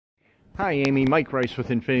Hi Amy, Mike Rice with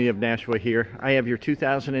Infiniti of Nashua here. I have your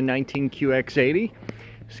 2019 QX80.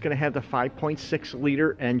 It's going to have the 5.6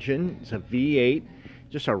 liter engine. It's a V8,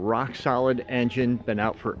 just a rock solid engine, been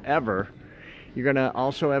out forever. You're going to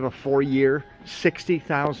also have a 4-year,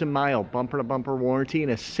 60,000 mile bumper to bumper warranty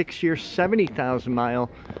and a 6-year, 70,000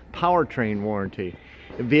 mile powertrain warranty.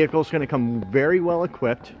 The vehicle is going to come very well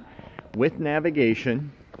equipped with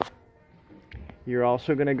navigation. You're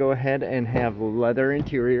also going to go ahead and have leather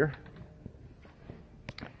interior,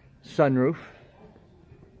 sunroof.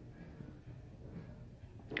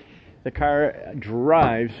 The car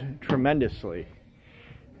drives tremendously.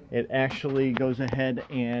 It actually goes ahead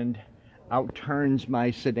and outturns my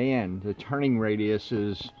sedan. The turning radius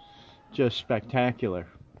is just spectacular.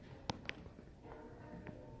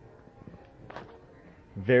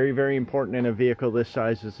 Very, very important in a vehicle this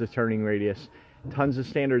size is the turning radius. Tons of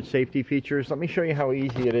standard safety features. Let me show you how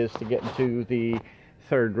easy it is to get into the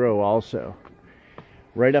third row also.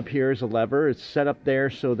 Right up here is a lever. It's set up there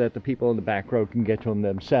so that the people in the back row can get to them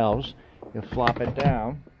themselves. You flop it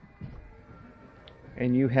down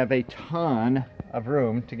and you have a ton of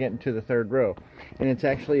room to get into the third row. And it's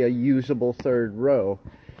actually a usable third row.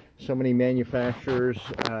 So many manufacturers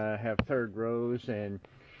have third rows, and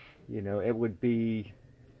you know, it would be,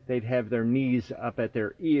 they'd have their knees up at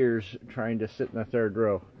their ears trying to sit in the third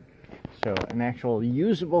row. So an actual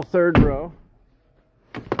usable third row.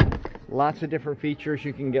 Lots of different features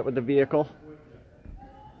you can get with the vehicle.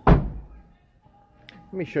 Let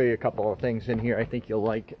me show you a couple of things in here I think you'll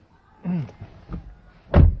like.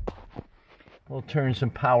 We'll turn some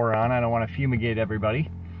power on. I don't want to fumigate everybody.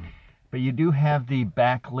 But you do have the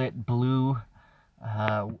backlit blue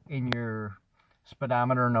in your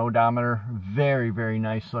speedometer and odometer. Very, very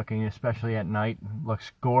nice looking, especially at night.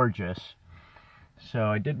 Looks gorgeous. So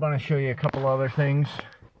I did want to show you a couple other things.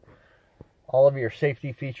 All of your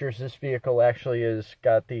safety features. This vehicle actually has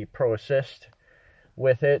got the Pro Assist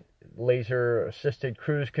with it. Laser assisted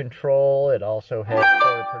cruise control. It also has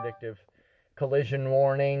forward predictive collision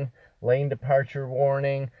warning, lane departure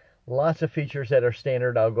warning. Lots of features that are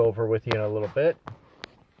standard I'll go over with you in a little bit.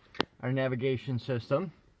 Our navigation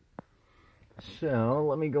system. So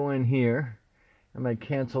let me go in here. I'm going to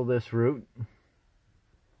cancel this route.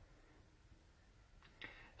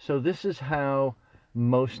 So this is how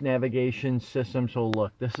most navigation systems will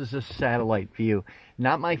look. This is a satellite view.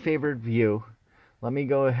 Not my favorite view. Let me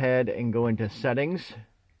go ahead and go into settings.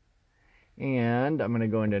 And I'm going to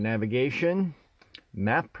go into navigation,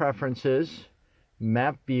 map preferences,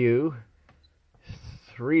 map view,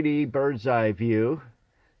 3D bird's eye view.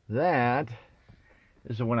 That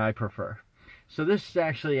is the one I prefer. So this is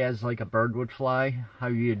actually as like a bird would fly, how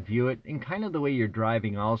you'd view it, and kind of the way you're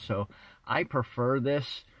driving also. I prefer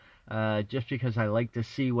this just because I like to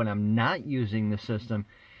see when I'm not using the system,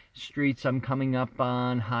 streets I'm coming up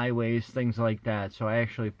on, highways, things like that. So I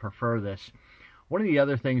actually prefer this. One of the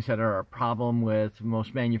other things that are a problem with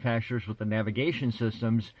most manufacturers with the navigation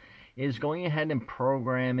systems is going ahead and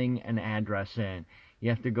programming an address in. You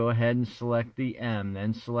have to go ahead and select the M,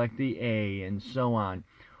 then select the A, and so on.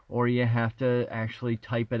 Or you have to actually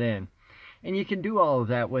type it in. And you can do all of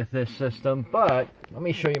that with this system, but let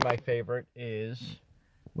me show you my favorite is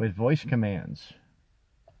with voice commands.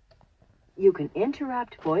 You can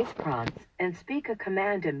interrupt voice prompts and speak a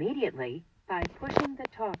command immediately by pushing the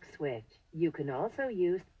talk switch. You can also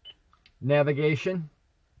use navigation.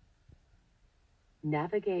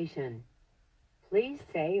 Navigation. Please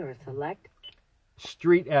say or select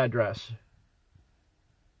street address.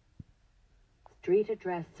 Street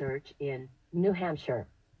address search in New Hampshire.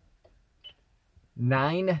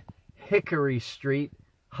 9 Hickory Street,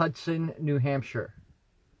 Hudson, New Hampshire.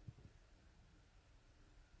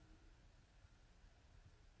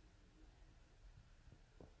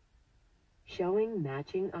 Showing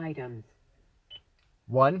matching items.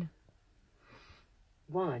 1.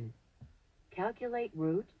 Calculate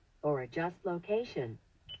route or adjust location.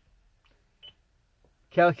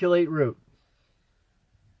 Calculate route.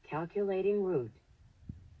 Calculating route.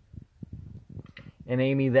 And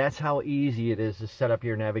Amy, that's how easy it is to set up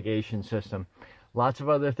your navigation system. Lots of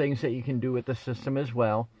other things that you can do with the system as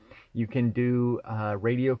well. You can do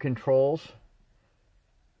radio controls.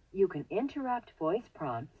 You can interrupt voice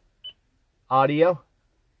prompts. Audio.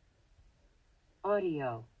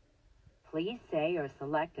 Audio. Please say or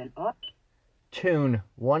select an tune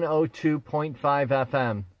 102.5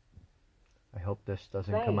 FM. I hope this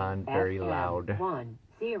doesn't play come on very FM loud.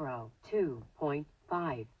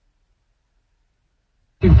 102.5.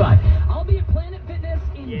 I'll be at Planet Fitness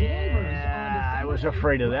in Yeah, I was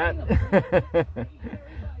afraid of that.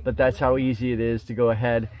 But that's how easy it is to go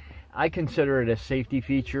ahead I consider it a safety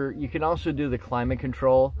feature. You can also do the climate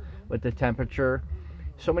control with the temperature.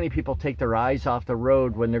 So many people take their eyes off the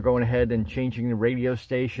road when they're going ahead and changing the radio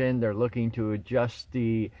station. They're looking to adjust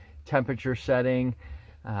the temperature setting,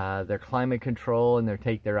 their climate control, and they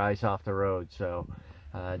take their eyes off the road. So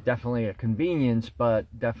definitely a convenience, but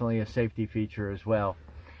definitely a safety feature as well.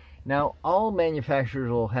 Now, all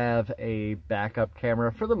manufacturers will have a backup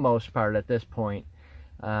camera for the most part at this point,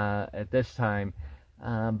 at this time.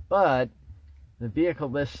 But the vehicle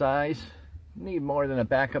this size, you need more than a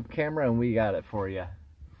backup camera, and we got it for you.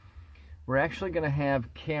 We're actually going to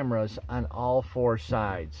have cameras on all 4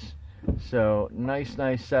 sides. So nice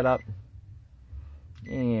setup.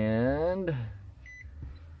 And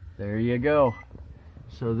there you go.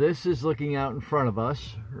 So this is looking out in front of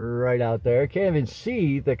us, right out there. Can't even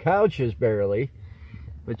see the couches barely,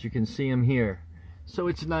 but you can see them here. So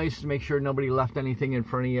it's nice to make sure nobody left anything in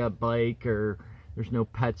front of you, a bike, or there's no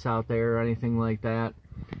pets out there or anything like that.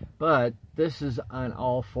 But this is on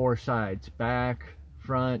all 4 sides, back,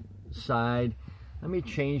 front, side. Let me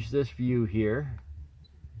change this view here.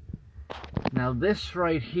 Now this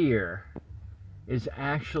right here is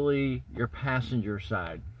actually your passenger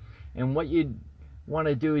side, and what you want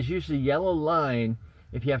to do is use the yellow line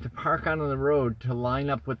if you have to park onto the road to line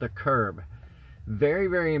up with the curb.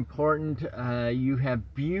 Very important. You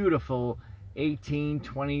have beautiful 18,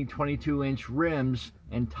 20, 22 inch rims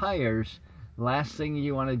and tires. Last thing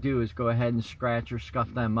you want to do is go ahead and scratch or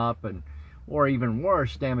scuff them up, and or even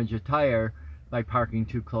worse, damage a tire by parking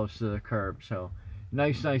too close to the curb. So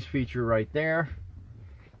nice feature right there.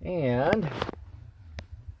 And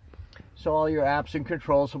so all your apps and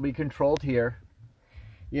controls will be controlled here.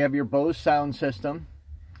 You have your Bose sound system,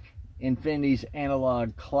 Infiniti's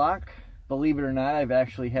analog clock. Believe it or not, I've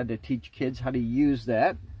actually had to teach kids how to use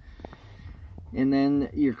that. And then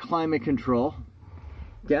your climate control.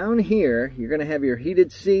 Down here, you're going to have your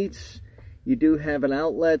heated seats. You do have an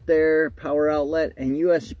outlet there, power outlet, and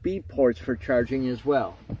USB ports for charging as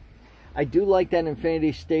well. I do like that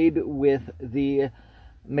Infiniti stayed with the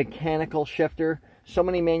mechanical shifter. So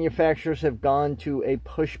many manufacturers have gone to a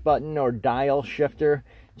push button or dial shifter.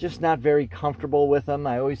 Just not very comfortable with them.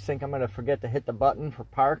 I always think I'm going to forget to hit the button for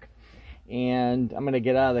park, and I'm going to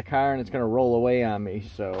get out of the car and it's going to roll away on me.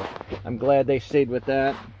 So I'm glad they stayed with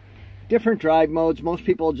that. Different drive modes. Most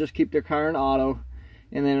people just keep their car in auto,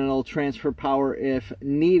 and then it'll transfer power if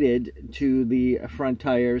needed to the front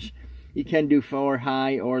tires. You can do 4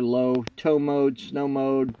 high or low, tow mode, snow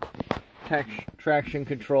mode, traction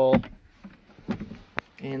control.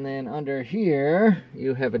 And then under here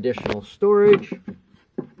you have additional storage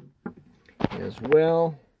as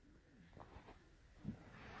well.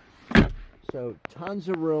 So tons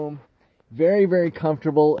of room, very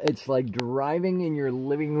comfortable. It's like driving in your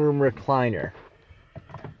living room recliner.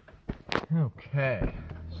 Okay,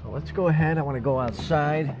 so let's go ahead. I want to go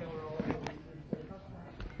outside. I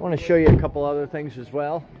want to show you a couple other things as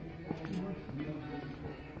well.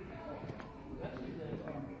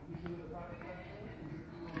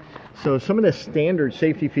 So some of the standard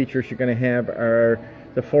safety features you're going to have are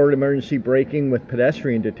the forward emergency braking with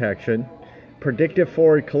pedestrian detection, predictive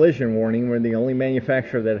forward collision warning, we're the only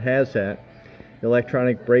manufacturer that has that,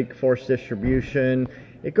 electronic brake force distribution.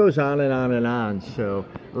 It goes on and on and on. So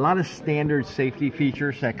a lot of standard safety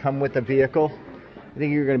features that come with the vehicle. I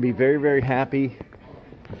think you're going to be very happy,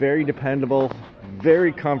 very dependable,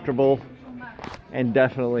 very comfortable, and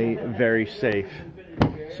definitely very safe.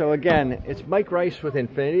 So again, it's Mike Rice with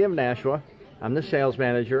Infiniti of Nashua. I'm the sales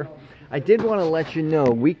manager. I did want to let you know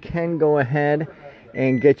we can go ahead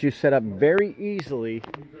and get you set up very easily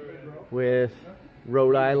with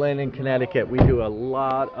Rhode Island and Connecticut. We do a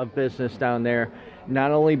lot of business down there,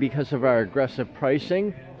 not only because of our aggressive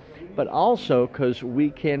pricing, but also because we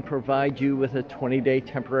can provide you with a 20-day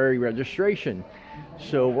temporary registration.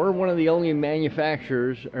 So we're one of the only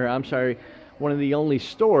manufacturers, or I'm sorry, one of the only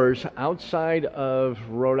stores outside of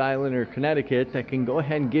Rhode Island or Connecticut that can go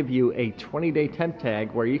ahead and give you a 20-day temp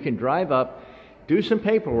tag where you can drive up, do some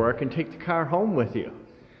paperwork, and take the car home with you.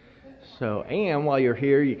 So, and while you're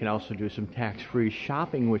here, you can also do some tax-free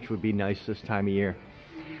shopping, which would be nice this time of year.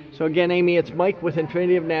 So again, Amy, it's Mike with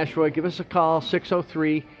Infiniti of Nashua. Give us a call,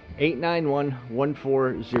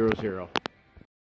 603-891-1400.